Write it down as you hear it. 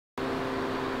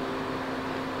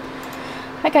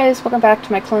Hi guys, welcome back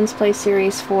to my Clones Play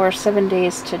series for 7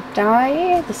 Days to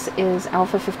Die. This is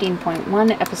Alpha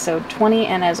 15.1, Episode 20,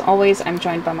 and as always, I'm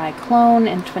joined by my clone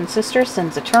and twin sister,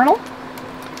 Sins Eternal.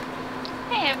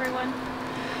 Hey everyone.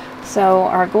 So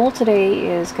our goal today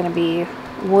is going to be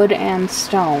wood and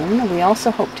stone. We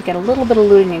also hope to get a little bit of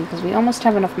looting in because we almost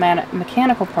have enough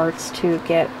mechanical parts to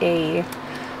get a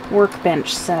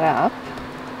workbench set up.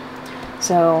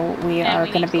 So we are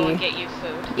going to be... go get you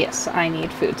food. Yes, I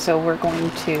need food, so we're going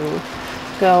to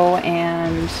go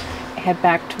and head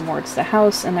back towards the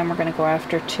house, and then we're going to go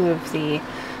after two of the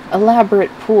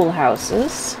elaborate pool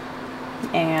houses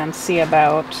and see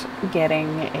about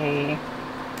getting a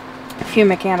few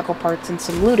mechanical parts and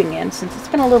some looting in, since it's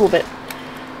been a little bit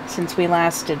since we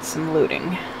last did some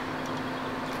looting.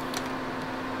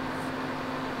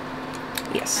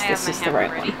 Yes, this is the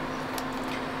right one.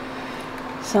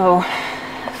 So,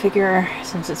 I figure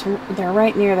since they're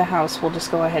right near the house, we'll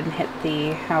just go ahead and hit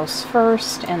the house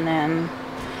first, and then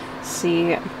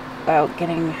see about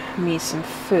getting me some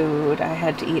food. I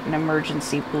had to eat an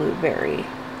emergency blueberry.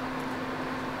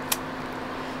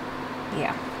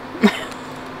 Yeah.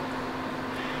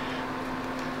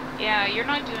 Yeah, you're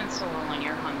not doing so well on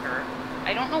your hunger.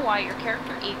 I don't know why your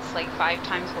character eats like 5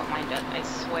 times what mine does, I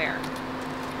swear.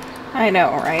 I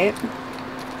know, right?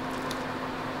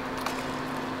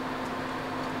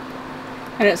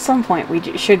 And at some point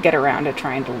we should get around to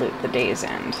trying to loot the Day's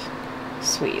End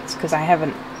suites, because I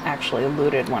haven't actually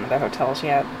looted one of the hotels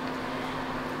yet.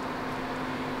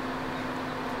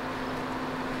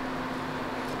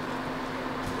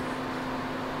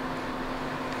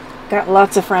 Got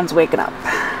lots of friends waking up.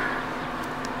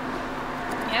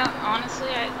 Yeah, honestly,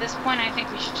 at this point I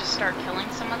think we should just start killing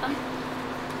some of them.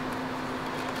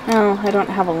 Well, I don't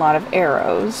have a lot of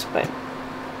arrows, but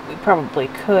we probably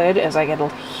could, as I get a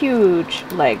huge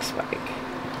leg spike.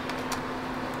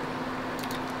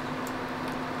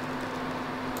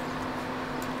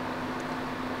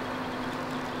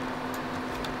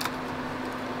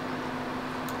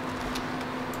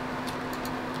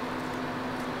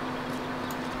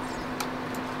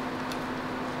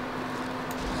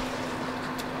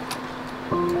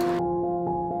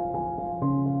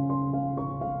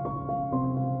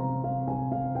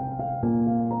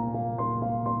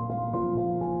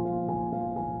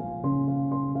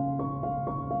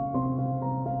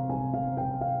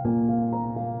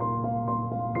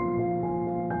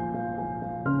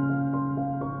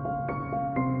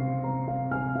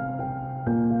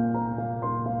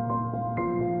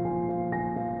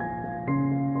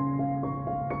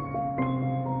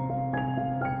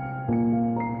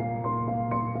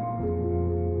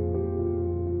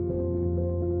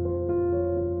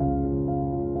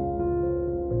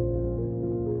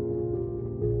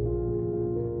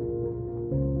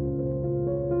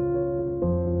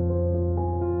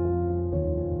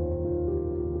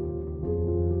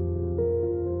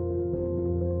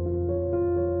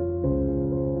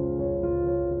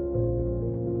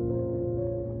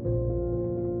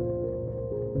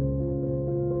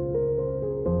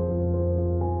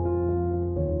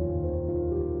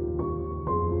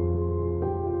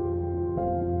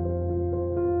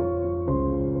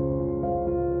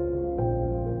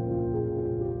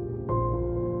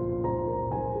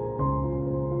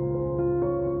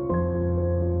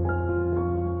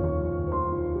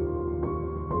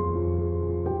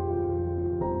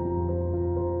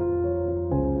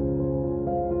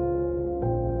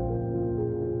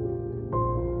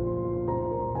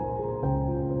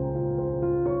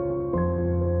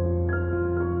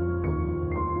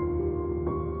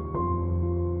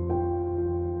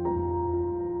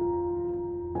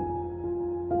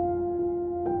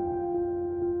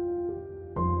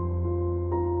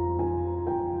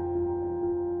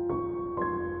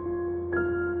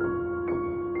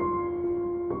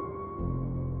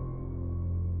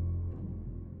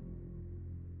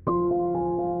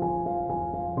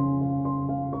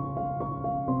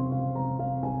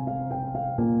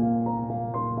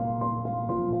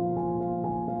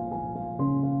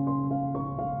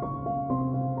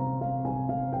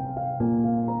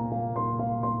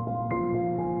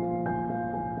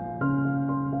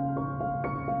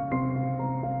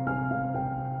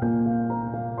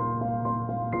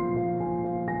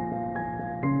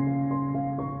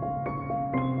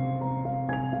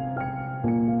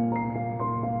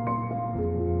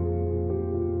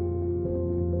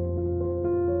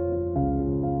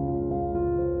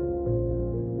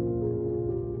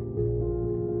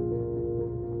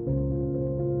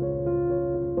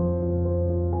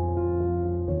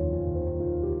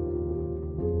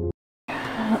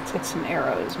 Let's get some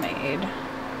arrows made.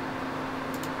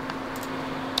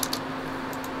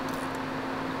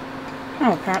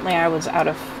 Oh, apparently I was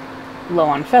low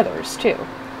on feathers, too.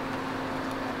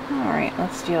 Alright,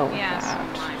 let's deal with Yeah, so that.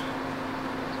 am I.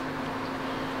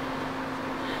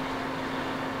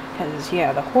 Because,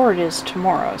 yeah, the horde is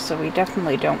tomorrow, so we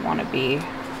definitely don't want to be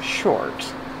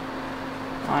short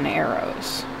on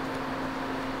arrows.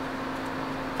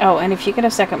 Oh, and if you get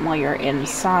a second while you're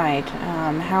inside,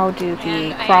 how do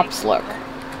the crops look?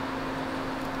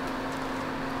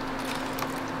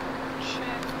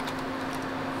 Check.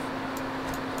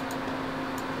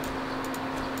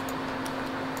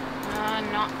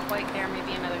 Not quite there,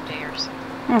 maybe another day or so.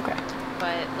 Okay.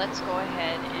 But let's go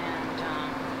ahead and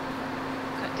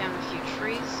cut down a few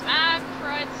trees. Ah,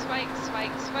 crud, spikes,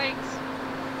 spikes, spikes.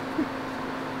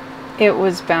 It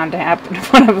was bound to happen to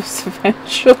one of us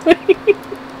eventually.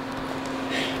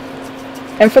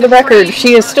 And for the record,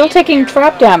 she is still taking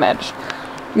trap damage.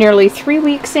 Nearly 3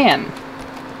 weeks in.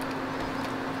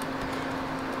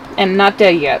 And not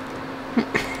dead yet.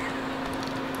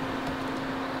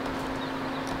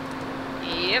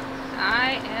 Yep,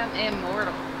 I am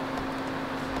immortal.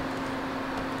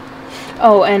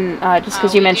 Oh, and just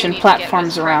because you mentioned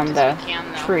platforms around the can,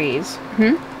 trees.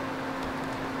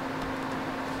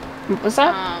 What was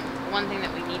that? One thing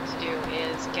that we need to do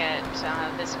is get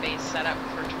this base set up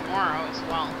for tomorrow as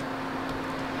well.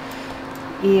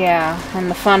 Yeah, and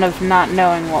the fun of not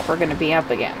knowing what we're going to be up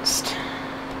against.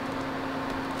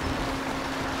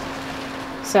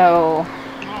 So...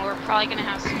 Well, we're probably going to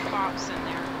have some pops in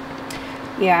there.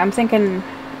 Yeah, I'm thinking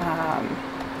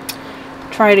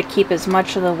try to keep as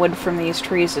much of the wood from these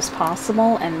trees as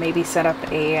possible and maybe set up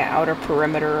a outer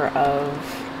perimeter of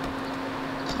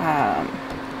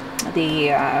the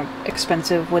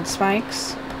expensive wood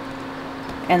spikes.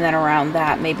 And then around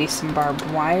that, maybe some barbed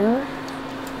wire.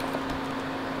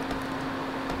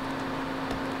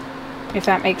 If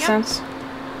that makes sense.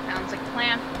 Sounds like a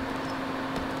plan.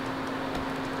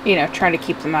 You know, try to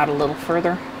keep them out a little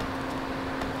further.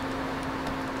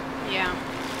 Yeah.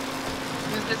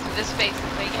 This base,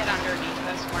 if they get underneath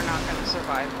us, we're not going to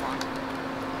survive long.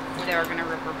 They're going to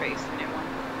rip our base a new one.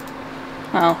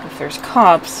 Well, if there's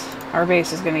cops, our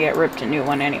base is going to get ripped a new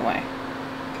one anyway.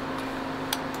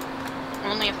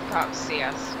 Only if the cops see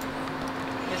us.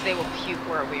 Because they will puke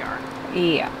where we are.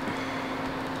 Yeah.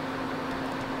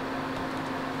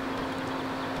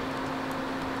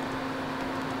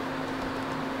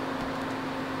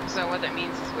 So what that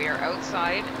means is we are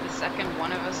outside. The second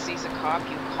one of us sees a cop,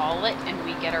 you call it, and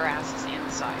we get our asses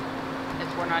inside.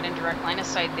 If we're not in direct line of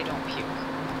sight, they don't puke.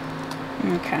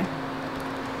 Okay.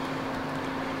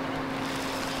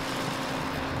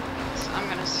 So I'm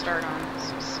gonna start on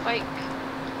some spike.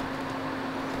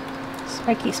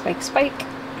 Spiky, spike, spike.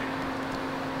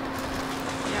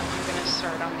 Yep, I'm gonna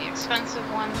start on the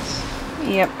expensive ones.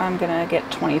 Yep, I'm gonna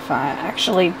get 25.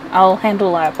 Actually, I'll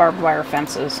handle barbed wire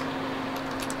fences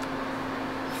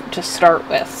to start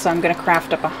with. So I'm gonna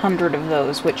craft up 100 of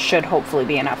those, which should hopefully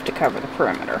be enough to cover the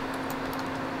perimeter.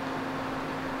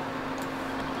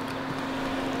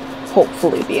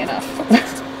 Hopefully be enough.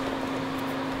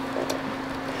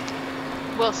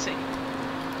 We'll see.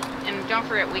 And don't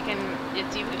forget, we can,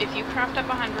 if you craft up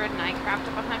 100 and I craft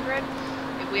up 100,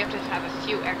 if we have to have a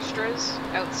few extras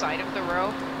outside of the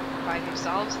row by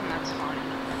themselves, then that's fine.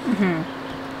 Mm-hmm.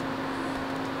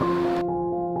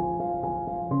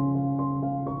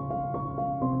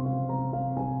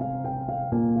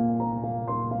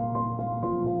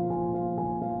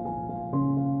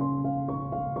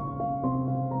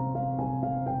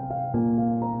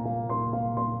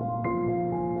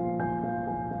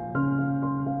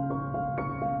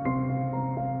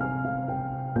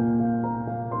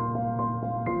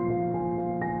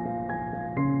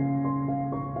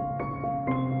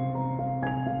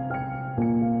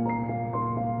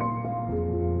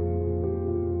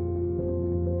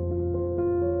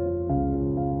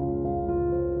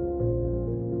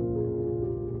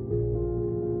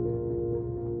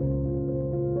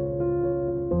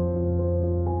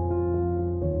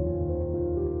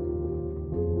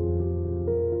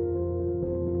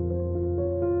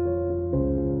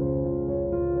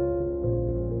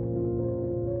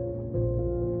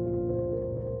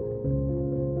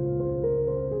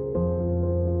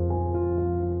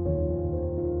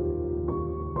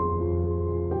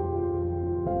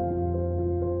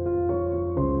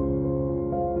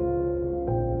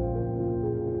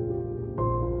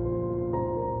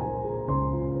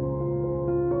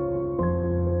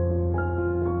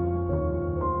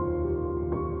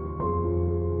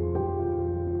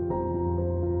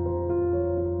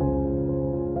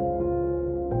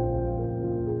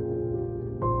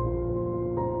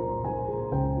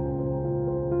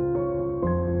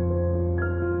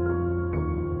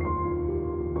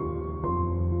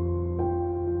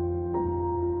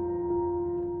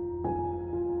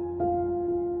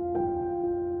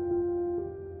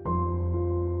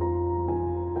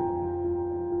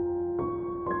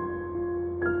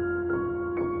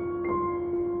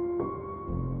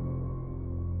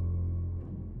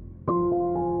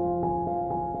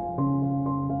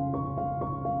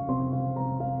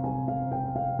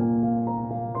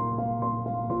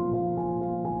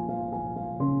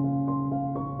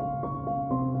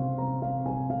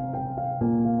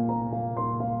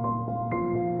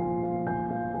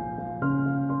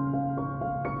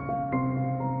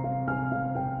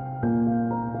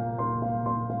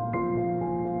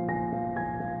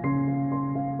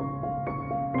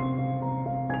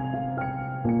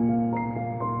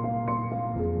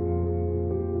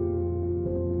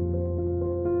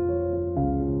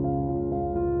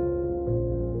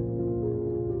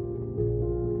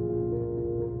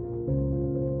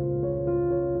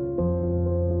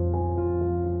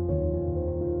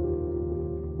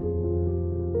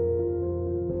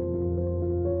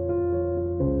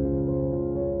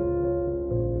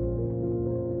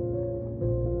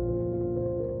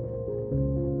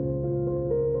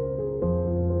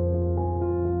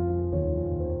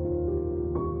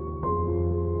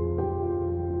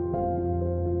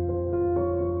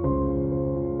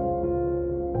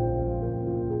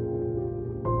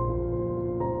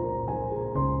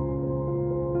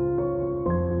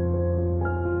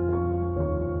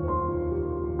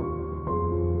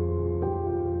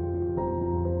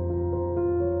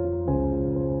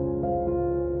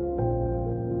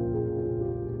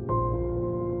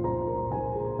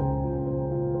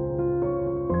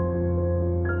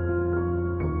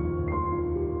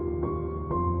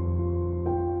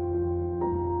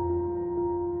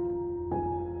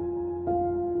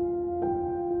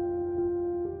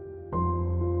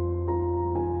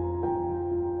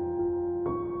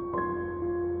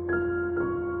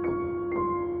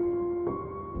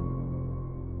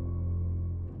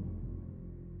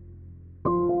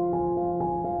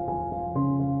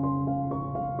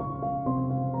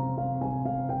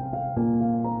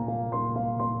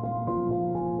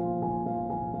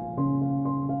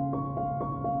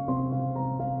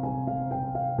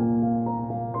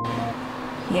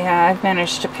 Yeah, I've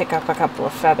managed to pick up a couple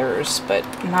of feathers, but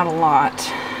not a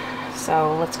lot.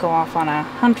 So let's go off on a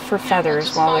hunt for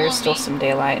feathers while there's still some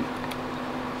daylight.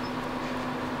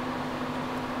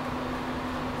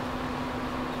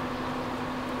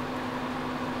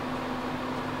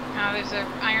 There's an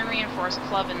iron reinforced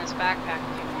club in this backpack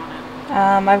if you want it.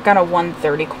 I've got a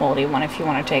 130 quality one if you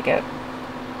want to take it.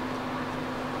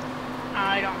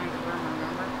 I don't have the room,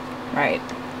 remember? Right.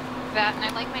 That, and I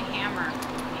like my hammer.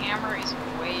 Hammer is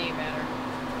way better.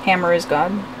 Hammer is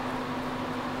God?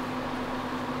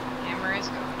 Hammer is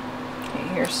God. Okay,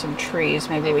 here's some trees.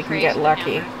 Maybe we can get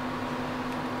lucky.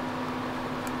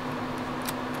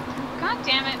 God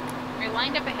damn it. I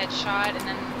lined up a headshot and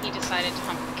then he decided to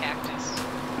hump the cactus.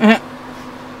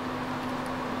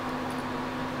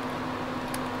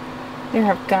 There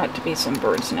have got to be some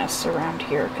birds' nests around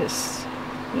here, because,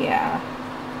 yeah,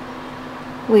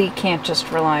 we can't just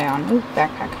rely on... Ooh,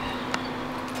 backpack.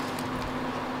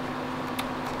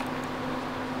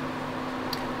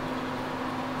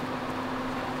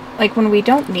 Like, when we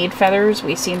don't need feathers,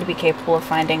 we seem to be capable of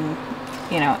finding,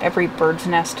 you know, every bird's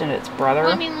nest and its brother.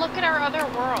 Well, I mean, look at our other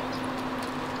world.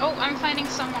 Oh, I'm finding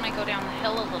some when I go down the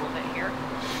hill a little bit here.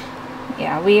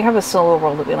 Yeah, we have a solo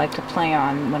world that we like to play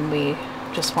on when we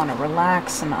just want to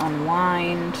relax and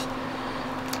unwind.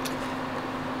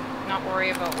 Not worry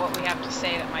about what we have to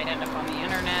say that might end up on the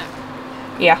internet.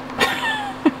 Yeah.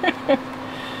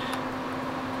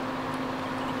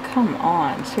 Come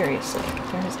on, seriously.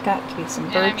 There's got to be some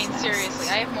birds' I mean, nests. seriously,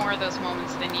 I have more of those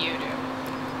moments than you do.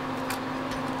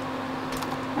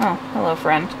 Oh, hello,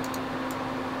 friend.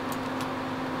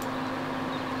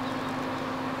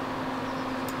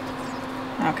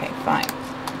 Okay, fine.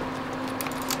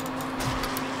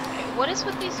 What is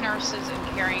with these nurses and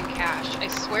carrying cash? I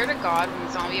swear to God, when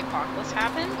the zombie apocalypse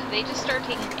happened, they just started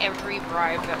taking every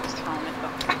bribe that was thrown at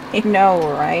them. I know,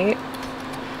 right?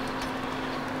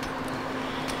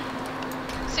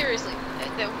 Seriously,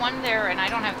 the one there, and I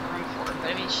don't have the room for it,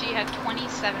 but I mean, she had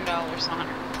 $27 on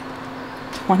her.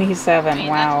 27, I mean,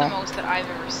 wow. that's the most that I've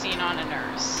ever seen on a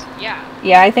nurse. Yeah.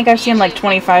 Yeah, I think I've seen like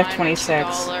Usually 25, $1 or 26.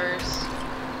 $2.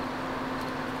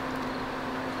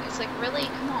 It's like, really?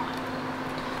 Come on.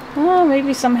 Oh,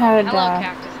 maybe some had... Hello,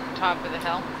 cactus at the top of the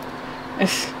hill.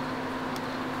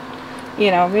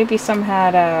 You know, maybe some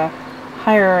had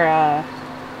higher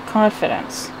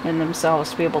confidence in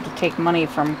themselves to be able to take money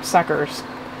from suckers.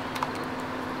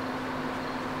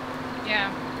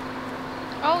 Yeah.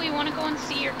 Oh, you want to go and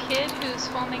see your kid who's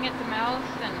foaming at the mouth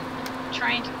and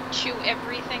trying to chew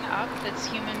everything up that's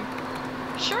human?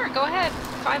 Sure, go ahead.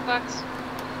 $5.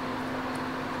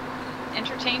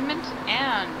 Entertainment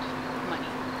and money.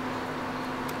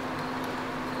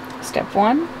 Step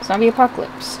 1, zombie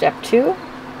apocalypse. Step 2,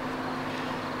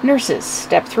 nurses.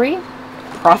 Step 3,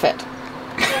 profit.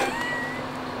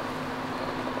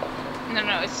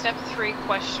 No, it's step 3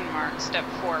 question mark. Step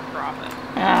 4 profit.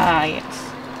 Ah,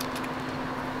 yes.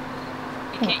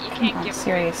 You can't give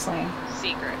seriously. away the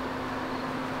secret.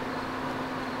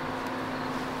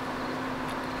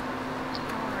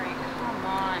 Alright, come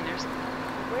on. There's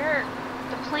where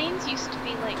the plains used to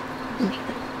be like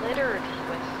completely littered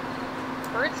with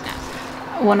bird's nests.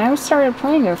 When I started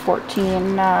playing in 14,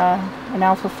 in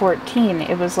Alpha 14,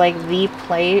 it was like the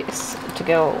place to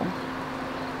go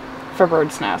for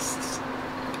bird's nests.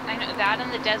 I know that in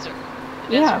the desert.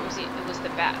 The Yeah. desert was the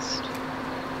best.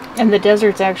 And the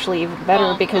desert's actually even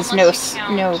better because no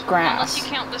grass. Unless you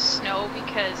count the snow,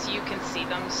 because you can see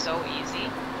them so easy.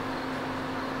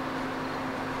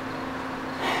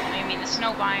 I mean, the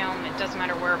snow biome, it doesn't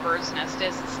matter where a bird's nest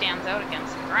is, it stands out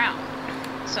against the ground.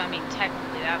 So, I mean,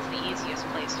 technically that's the easiest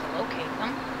place to locate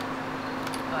them.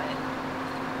 But...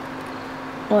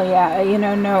 Well, yeah, you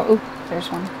know, no... Oop, there's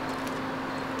one.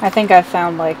 I think I've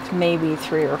found, like, maybe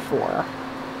 3 or 4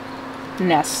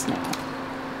 nests now.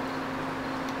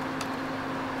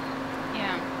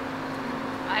 Yeah.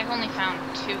 I've only found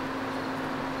 2.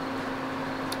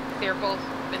 They're both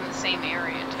in the same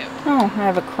area, too. Oh, I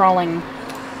have a crawling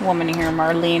woman here.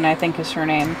 Marlene, I think is her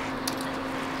name.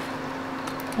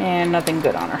 And nothing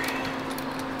good on her.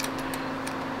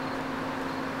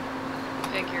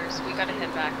 Figures. We gotta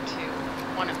head back to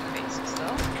one of the bases,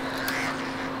 though.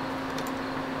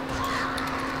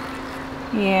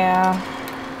 Yeah.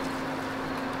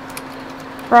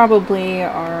 Probably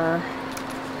our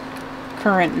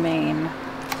current main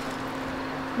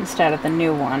instead of the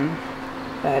new one.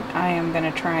 But I am going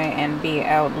to try and be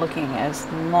out looking as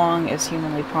long as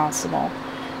humanly possible.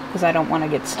 Because I don't want to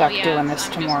get stuck doing this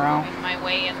tomorrow. I'm just moving my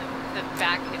way in the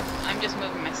back. I'm just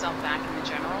moving myself back in the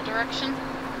general direction.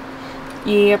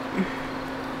 Yep.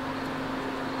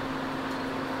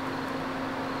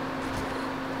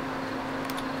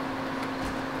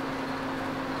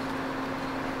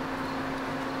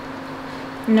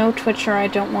 No, Twitcher, I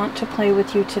don't want to play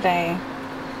with you today.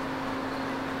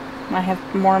 I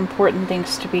have more important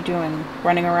things to be doing.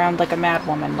 Running around like a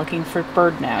madwoman looking for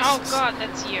bird nests. Oh god,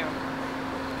 that's you.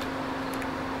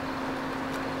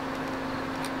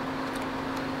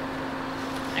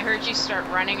 I heard you start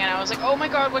running and I was like, oh my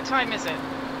god, what time is it?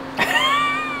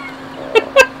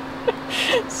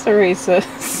 Sorry,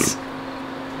 sis.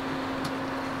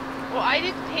 Well, I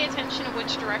didn't pay attention to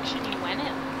which direction you went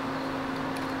in.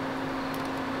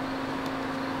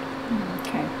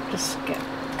 Okay, just get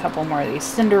a couple more of these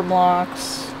cinder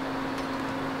blocks.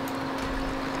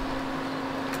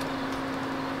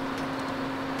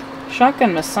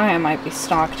 Shotgun Messiah might be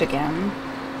stocked again.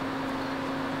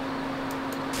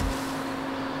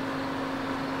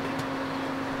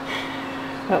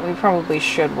 But we probably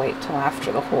should wait till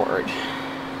after the horde.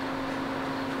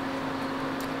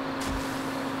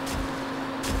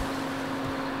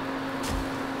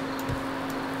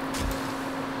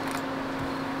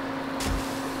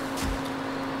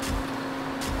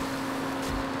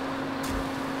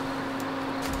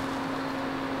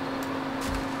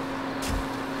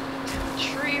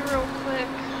 Tree real quick.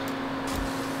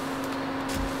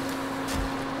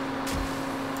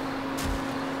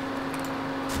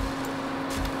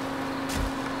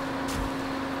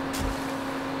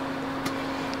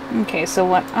 Okay, so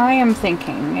what I am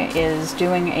thinking is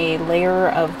doing a layer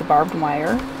of the barbed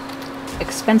wire,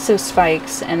 expensive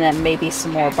spikes, and then maybe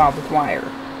some more barbed wire.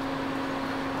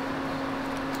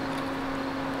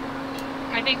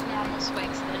 I think normal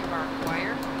spikes then barbed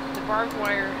wire. The barbed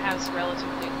wire has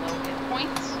relatively low hit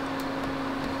points.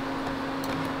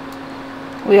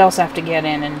 We also have to get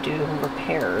in and do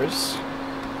repairs.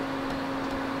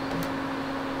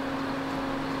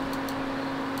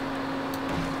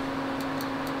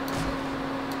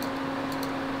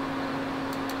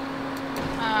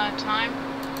 Time.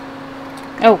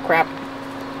 Oh, crap.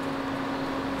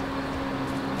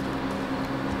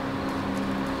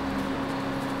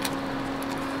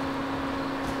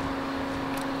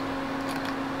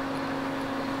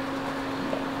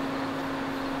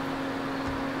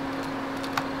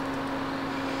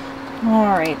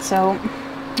 Alright, so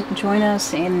join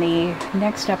us in the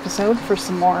next episode for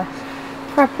some more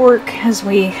prep work as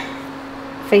we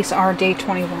face our Day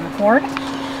 21 horde.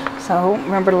 So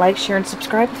remember to like, share, and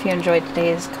subscribe if you enjoyed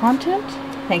today's content.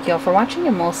 Thank you all for watching,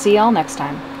 and we'll see y'all next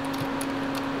time.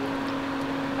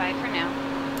 Bye for now.